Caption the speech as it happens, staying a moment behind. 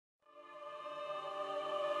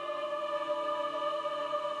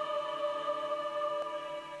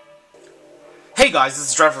Hey guys, this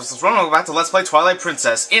is Driverless. Welcome back to Let's Play Twilight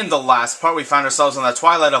Princess. In the last part, we found ourselves in the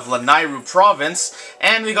twilight of Lanairu Province,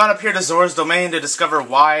 and we got up here to Zora's domain to discover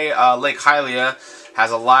why Lake Hylia has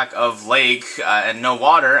a lack of lake and no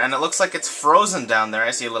water, and it looks like it's frozen down there. I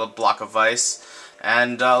see a little block of ice.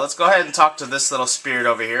 And let's go ahead and talk to this little spirit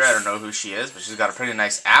over here. I don't know who she is, but she's got a pretty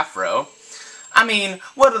nice afro. I mean,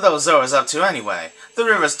 what are those Zoras up to anyway? The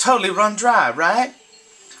river's totally run dry, right?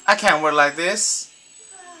 I can't work like this.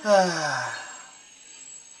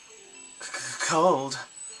 Cold.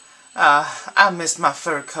 I missed my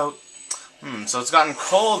fur coat. So it's gotten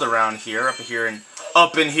cold around here,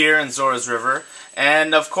 up in here in Zora's River.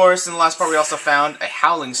 And of course, in the last part we also found a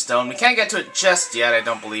howling stone. We can't get to it just yet, I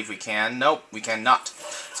don't believe we can. Nope, we cannot.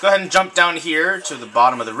 Let's go ahead and jump down here to the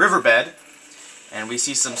bottom of the riverbed. And we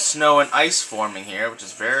see some snow and ice forming here, which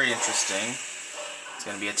is very interesting. It's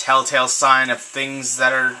going to be a telltale sign of things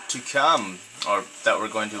that are to come, or that we're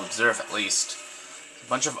going to observe at least. A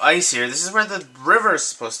bunch of ice here. This is where the river is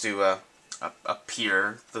supposed to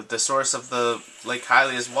appear, the source of the Lake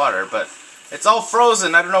Hylia's water, but it's all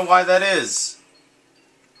frozen. I don't know why that is.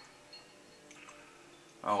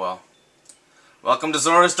 Oh well. Welcome to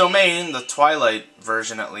Zora's domain, the Twilight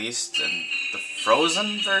version at least, and the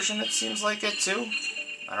frozen version it seems like it too.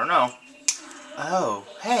 I don't know. Oh,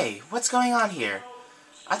 hey, what's going on here?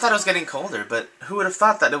 I thought it was getting colder, but who would have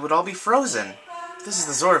thought that it would all be frozen? This is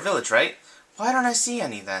the Zora village, right? Why don't I see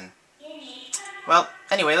any then? Well,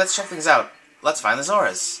 anyway, let's check things out. Let's find the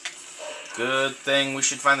Zoras. Good thing we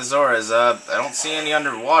should find the Zoras. I don't see any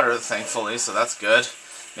underwater, thankfully, so that's good.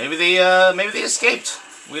 Maybe they escaped.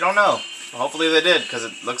 We don't know. Hopefully they did, because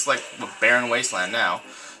it looks like a barren wasteland now.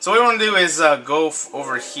 So what we want to do is go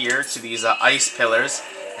over here to these ice pillars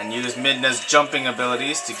and use Midna's jumping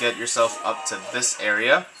abilities to get yourself up to this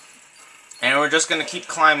area. And we're just going to keep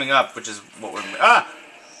climbing up, which is what we're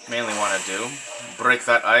mainly want to do. Break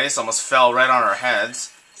that ice. Almost fell right on our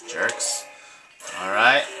heads. Jerks.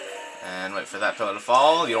 Alright. And wait for that pillar to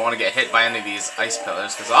fall. You don't want to get hit by any of these ice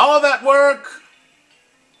pillars, because all of that work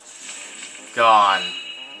gone.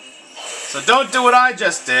 So don't do what I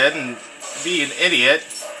just did and be an idiot.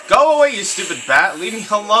 Go away, you stupid bat. Leave me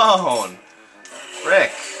alone.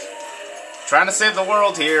 Frick. Trying to save the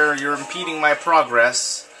world here. You're impeding my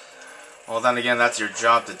progress. Well, then again, that's your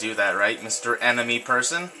job to do that, right, Mr. Enemy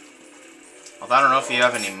Person? Although I don't know if you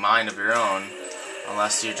have any mind of your own.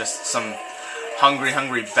 Unless you're just some hungry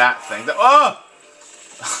bat thing that... Oh!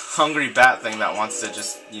 Hungry bat thing that wants to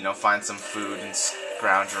just, you know, find some food and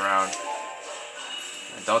scrounge around.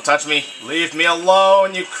 Don't touch me. Leave me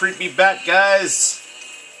alone, you creepy bat guys.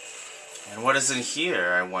 And what is in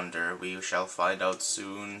here, I wonder? We shall find out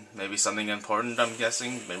soon. Maybe something important, I'm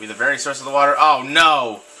guessing. Maybe the very source of the water. Oh,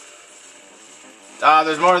 no!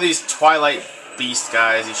 There's more of these Twilight beast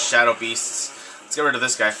guys, these shadow beasts. Let's get rid of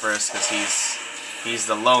this guy first, because he's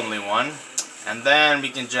the lonely one. And then we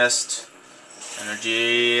can just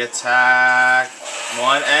energy attack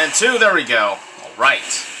 1 and 2. There we go.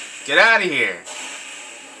 Alright. Get out of here.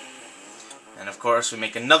 And of course we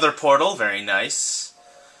make another portal, very nice,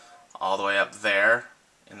 all the way up there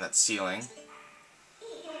in that ceiling.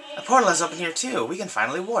 A portal is open here too. We can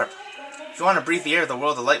finally warp. If you want to breathe the air of the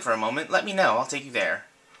world of light for a moment, let me know. I'll take you there.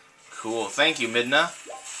 Cool. Thank you, Midna.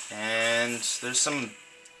 And there's some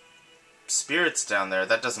spirits down there.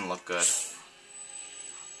 That doesn't look good.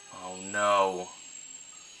 Oh no.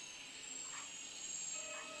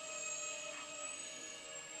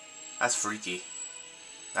 That's freaky.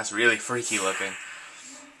 That's really freaky looking.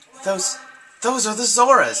 Those are the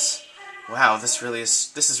Zoras. Wow, this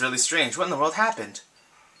is really strange. What in the world happened?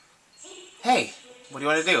 Hey, what do you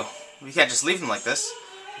want to do? We can't just leave them like this.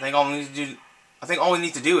 I think all we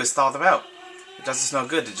need to do is thaw them out. It does us no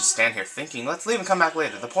good to just stand here thinking. Let's leave and come back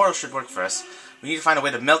later. The portal should work for us. We need to find a way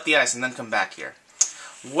to melt the ice and then come back here.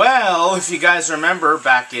 Well, if you guys remember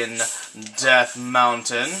back in Death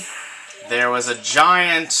Mountain, there was a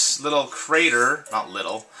giant little crater, not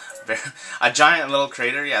little, a giant little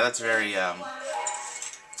crater. Yeah, that's very, what's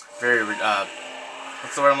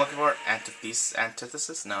the word I'm looking for?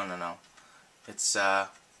 Antithesis? No. It's,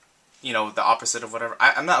 you know, the opposite of whatever.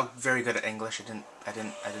 I'm not very good at English. I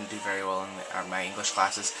didn't do very well in my English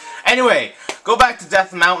classes. Anyway, go back to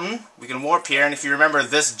Death Mountain. We can warp here, and if you remember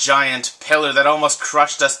this giant pillar that almost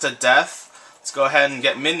crushed us to death, let's go ahead and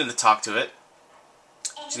get Midna to talk to it.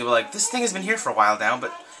 She's gonna be like, this thing has been here for a while now,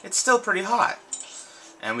 but it's still pretty hot.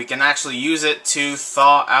 And we can actually use it to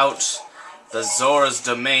thaw out the Zora's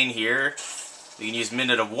domain here. We can use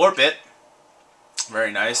Midna to warp it.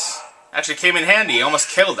 Very nice. Actually came in handy, it almost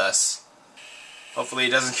killed us. Hopefully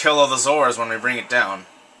it doesn't kill all the Zoras when we bring it down.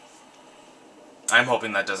 I'm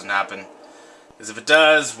hoping that doesn't happen. Because if it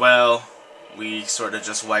does, well, we sort of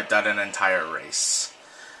just wiped out an entire race.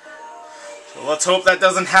 So let's hope that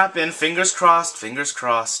doesn't happen. Fingers crossed. Fingers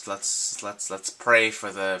crossed. Let's pray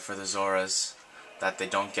for the Zoras, that they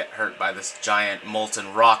don't get hurt by this giant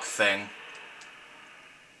molten rock thing.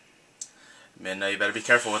 Midna, you better be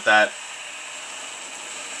careful with that.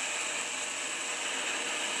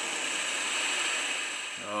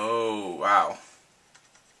 Oh, wow.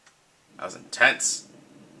 That was intense.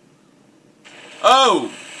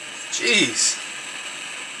 Oh! Jeez.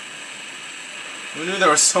 Who knew there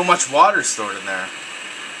was so much water stored in there?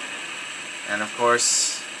 And of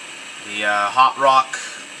course, the hot rock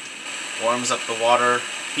warms up the water,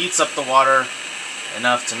 heats up the water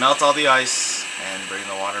enough to melt all the ice and bring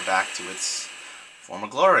the water back to its former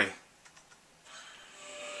glory.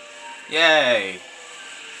 Yay!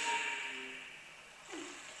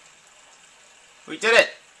 We did it!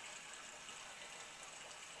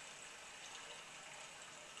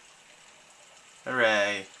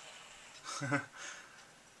 Hooray!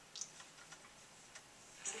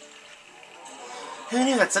 Who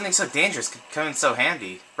knew that something so dangerous could come in so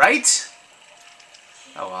handy, right?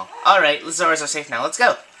 Oh well. Alright, the Zoras are safe now, let's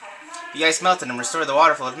go! The ice melted and restored the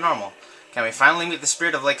water flow to normal. Can we finally meet the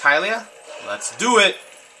spirit of Lake Hylia? Let's do it!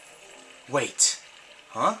 Wait.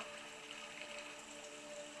 Huh?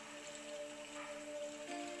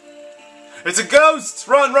 It's a ghost!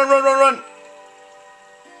 Run, run, run, run, run!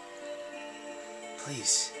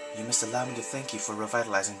 Please, you must allow me to thank you for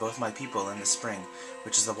revitalizing both my people and the spring,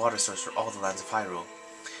 which is the water source for all the lands of Hyrule.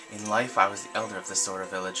 In life, I was the elder of this Zora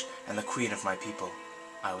village, and the queen of my people.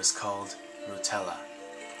 I was called Rutella.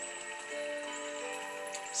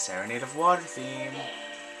 Serenade of Water theme.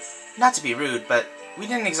 Not to be rude, but we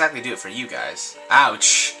didn't exactly do it for you guys.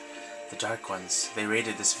 Ouch! The Dark Ones, they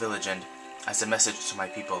raided this village and, as a message to my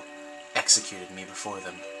people, executed me before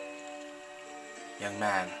them. Young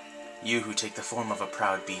man, you who take the form of a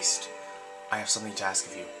proud beast, I have something to ask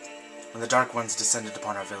of you. When the Dark Ones descended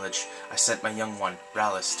upon our village, I sent my young one,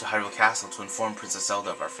 Rallis, to Hyrule Castle to inform Princess Zelda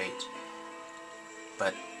of our fate.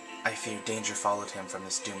 But I fear danger followed him from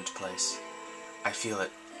this doomed place. I feel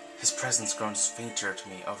it. His presence grows fainter to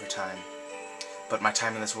me over time. But my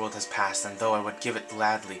time in this world has passed, and though I would give it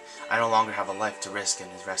gladly, I no longer have a life to risk in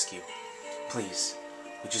his rescue. Please,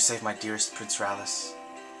 would you save my dearest Prince Rallis?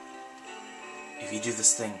 If you do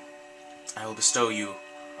this thing, I will bestow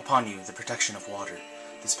upon you the protection of water.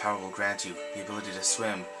 This power will grant you the ability to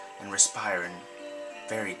swim and respire in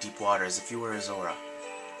very deep water as if you were a Zora.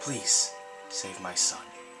 Please, save my son.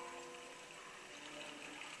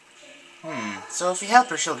 So if you help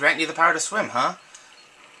her, she'll grant you the power to swim, huh?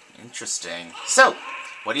 Interesting. So,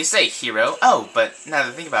 what do you say, hero? Oh, but now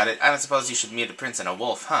that I think about it, I don't suppose you should meet a prince and a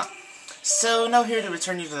wolf, huh? So, no here to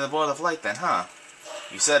return you to the boil of light then, huh?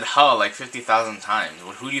 You said huh like 50,000 times.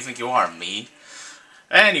 Who do you think you are, me?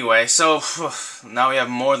 Anyway, so now we have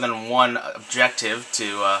more than one objective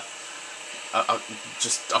to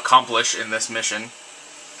just accomplish in this mission.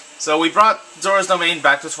 So we brought Zora's domain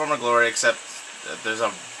back to its former glory, except there's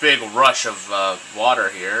a big rush of water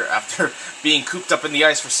here after being cooped up in the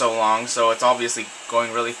ice for so long, so it's obviously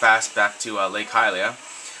going really fast back to Lake Hylia.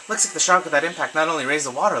 Looks like the shock of that impact not only raised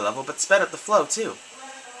the water level, but sped up the flow too.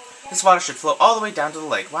 This water should flow all the way down to the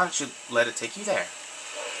lake. Why don't you let it take you there?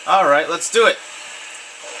 Alright, let's do it.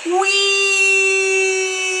 Whee!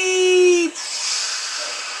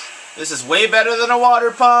 This is way better than a water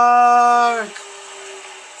park!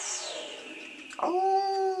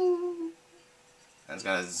 Oh! And it's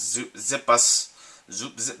gonna zip us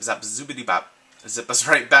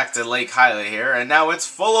right back to Lake Hylia here, and now it's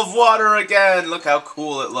full of water again! Look how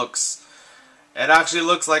cool it looks. It actually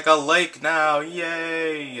looks like a lake now,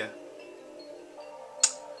 yay!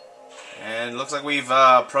 And it looks like we've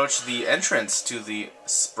approached the entrance to the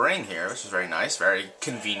spring here, which is very nice, very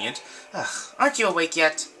convenient. Ugh, aren't you awake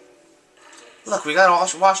yet? Look, we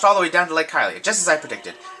got washed all the way down to Lake Hylia, just as I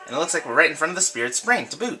predicted. And it looks like we're right in front of the Spirit Spring,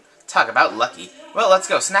 to boot. Talk about lucky. Well, let's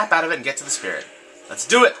go, snap out of it and get to the Spirit. Let's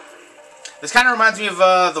do it! This kind of reminds me of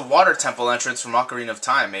the Water Temple entrance from Ocarina of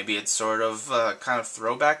Time. Maybe it's sort of kind of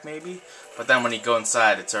throwback, maybe? But then when you go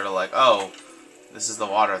inside, it's sort of like, oh, this is the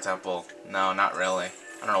Water Temple. No, not really.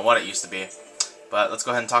 I don't know what it used to be. But let's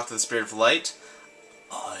go ahead and talk to the Spirit of Light.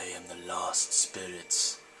 I am the last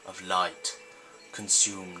spirits of light,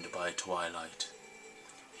 consumed by Twilight.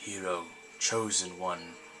 Hero, chosen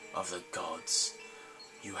one of the gods,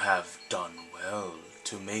 you have done well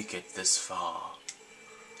to make it this far.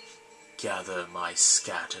 Gather my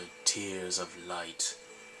scattered tears of light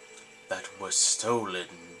that were stolen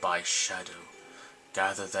by shadow.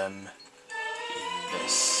 Gather them in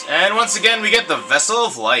this And once again, we get the Vessel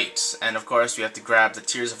of Light. And of course, we have to grab the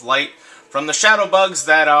Tears of Light from the shadow bugs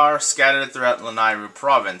that are scattered throughout Lanayru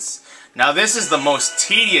province. Now, this is the most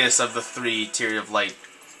tedious of the 3 Tear of Light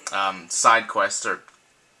side quests, or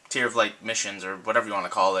Tear of Light missions, or whatever you want to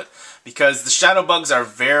call it. Because the shadow bugs are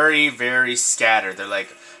very, very scattered. They're like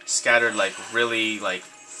scattered like really like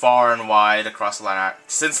far and wide across Lanayru.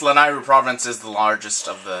 Since Lanayru province is the largest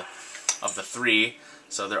of the 3,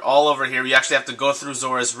 so they're all over here. We actually have to go through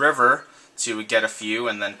Zora's river to get a few,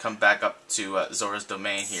 and then come back up to Zora's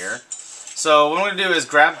domain here. So what I'm going to do is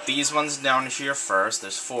grab these ones down here first.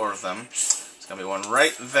 There's 4 of them. There's going to be one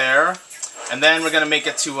right there. And then we're going to make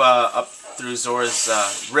it to up through Zora's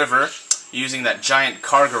river using that giant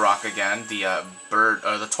Kargarok again, the bird,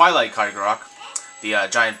 or the Twilight Kargarok, the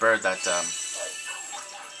giant bird that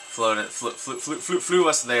flew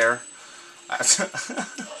us there.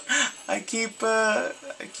 I keep,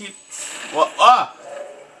 well,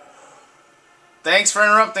 thanks for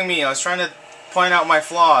interrupting me. I was trying to point out my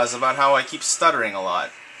flaws about how I keep stuttering a lot.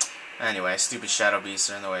 Anyway, stupid shadow beasts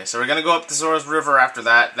are in the way. So we're gonna go up to Zora's river after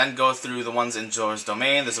that, then go through the ones in Zora's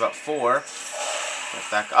domain. There's about 4.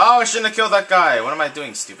 Oh, I shouldn't have killed that guy. What am I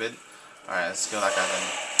doing, stupid? Alright, let's kill that guy then.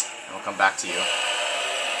 And we'll come back to you.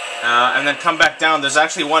 And then come back down. There's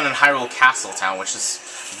actually one in Hyrule Castle Town, which is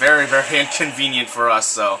very, very inconvenient for us,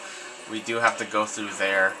 so we do have to go through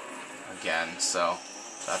there again, so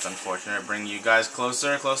that's unfortunate. Bring you guys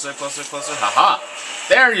closer, closer, closer, closer. Haha!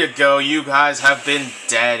 There you go, you guys have been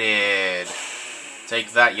deaded.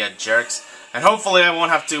 Take that, you jerks. And hopefully I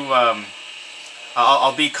won't have to,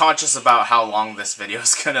 I'll be conscious about how long this video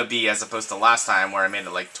is gonna be, as opposed to last time where I made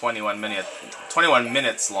it like 21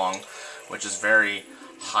 minutes long, which is very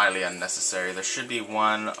highly unnecessary. There should be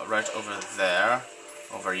one right over there.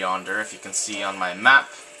 Over yonder, if you can see on my map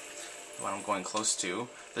what I'm going close to.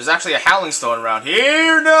 There's actually a Howling Stone around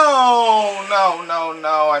here. No, no, no,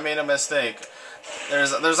 no! I made a mistake.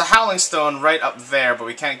 There's a Howling Stone right up there, but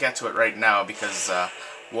we can't get to it right now because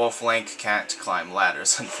Wolf Link can't climb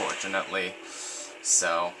ladders, unfortunately.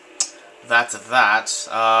 So that's that.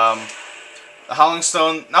 The Howling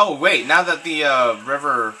Stone. Oh wait! Now that the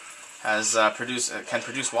river has can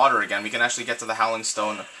produce water again, we can actually get to the Howling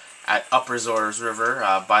Stone at Upper Zora's River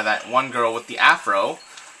by that one girl with the afro,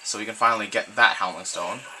 so we can finally get that Howling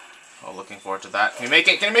Stone. Oh, looking forward to that. Can you make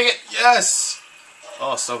it? Can you make it? Yes!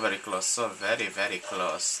 Oh, so very close. So very, very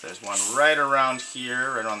close. There's one right around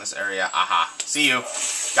here, right around this area. Aha. See you.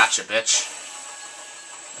 Gotcha, bitch.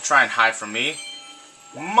 Try and hide from me.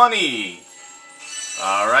 Money!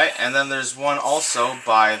 Alright, and then there's one also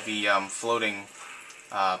by the floating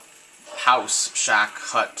house, shack,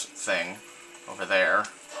 hut thing over there.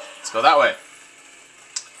 Let's go that way.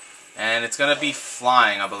 And it's going to be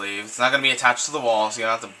flying, I believe. It's not going to be attached to the wall, so you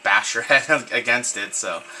don't have to bash your head against it,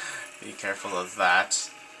 so be careful of that.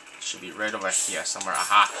 It should be right over here somewhere.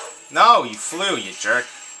 Aha! No, you flew, you jerk.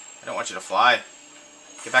 I don't want you to fly.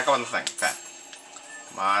 Get back on the thing. Okay.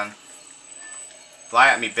 Come on. Fly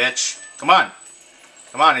at me, bitch. Come on.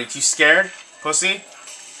 Come on, are you too scared, pussy?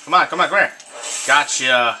 Come on, come on, come here.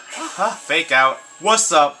 Gotcha. Fake out.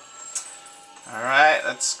 What's up? Alright,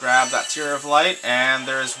 let's grab that Tear of Light, and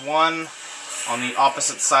there's one on the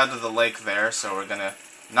opposite side of the lake there, so we're gonna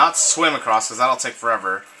not swim across, because that'll take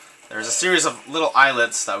forever. There's a series of little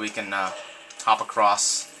islets that we can hop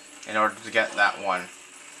across in order to get that one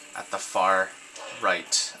at the far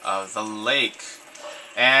right of the lake.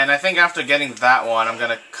 And I think after getting that one, I'm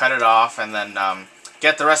gonna cut it off and then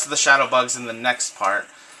get the rest of the shadow bugs in the next part.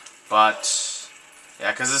 But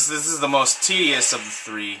yeah, because this is the most tedious of the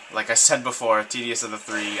 3. Like I said before, tedious of the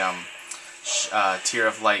 3 Tear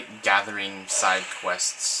of Light gathering side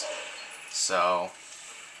quests. So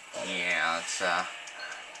yeah, it's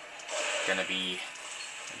gonna be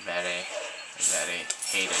very, very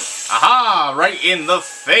hated. Aha! Right in the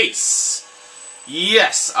face.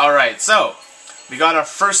 Yes. All right. So we got our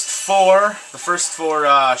first 4, the first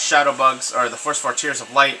 4 shadow bugs, or the first 4 Tears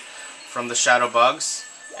of Light from the shadow bugs.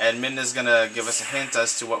 And Midna's gonna give us a hint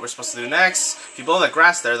as to what we're supposed to do next. If you blow that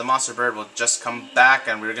grass there, the monster bird will just come back,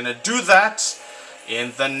 and we're gonna do that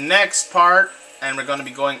in the next part. And we're gonna be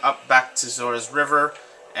going up back to Zora's River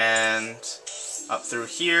and up through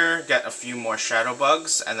here, get a few more shadow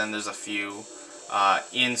bugs, and then there's a few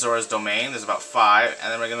in Zora's domain. There's about 5,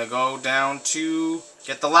 and then we're gonna go down to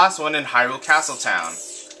get the last one in Hyrule Castle Town.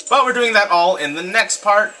 But we're doing that all in the next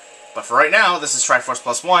part. But for right now, this is Triforce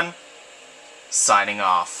Plus One, signing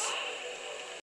off.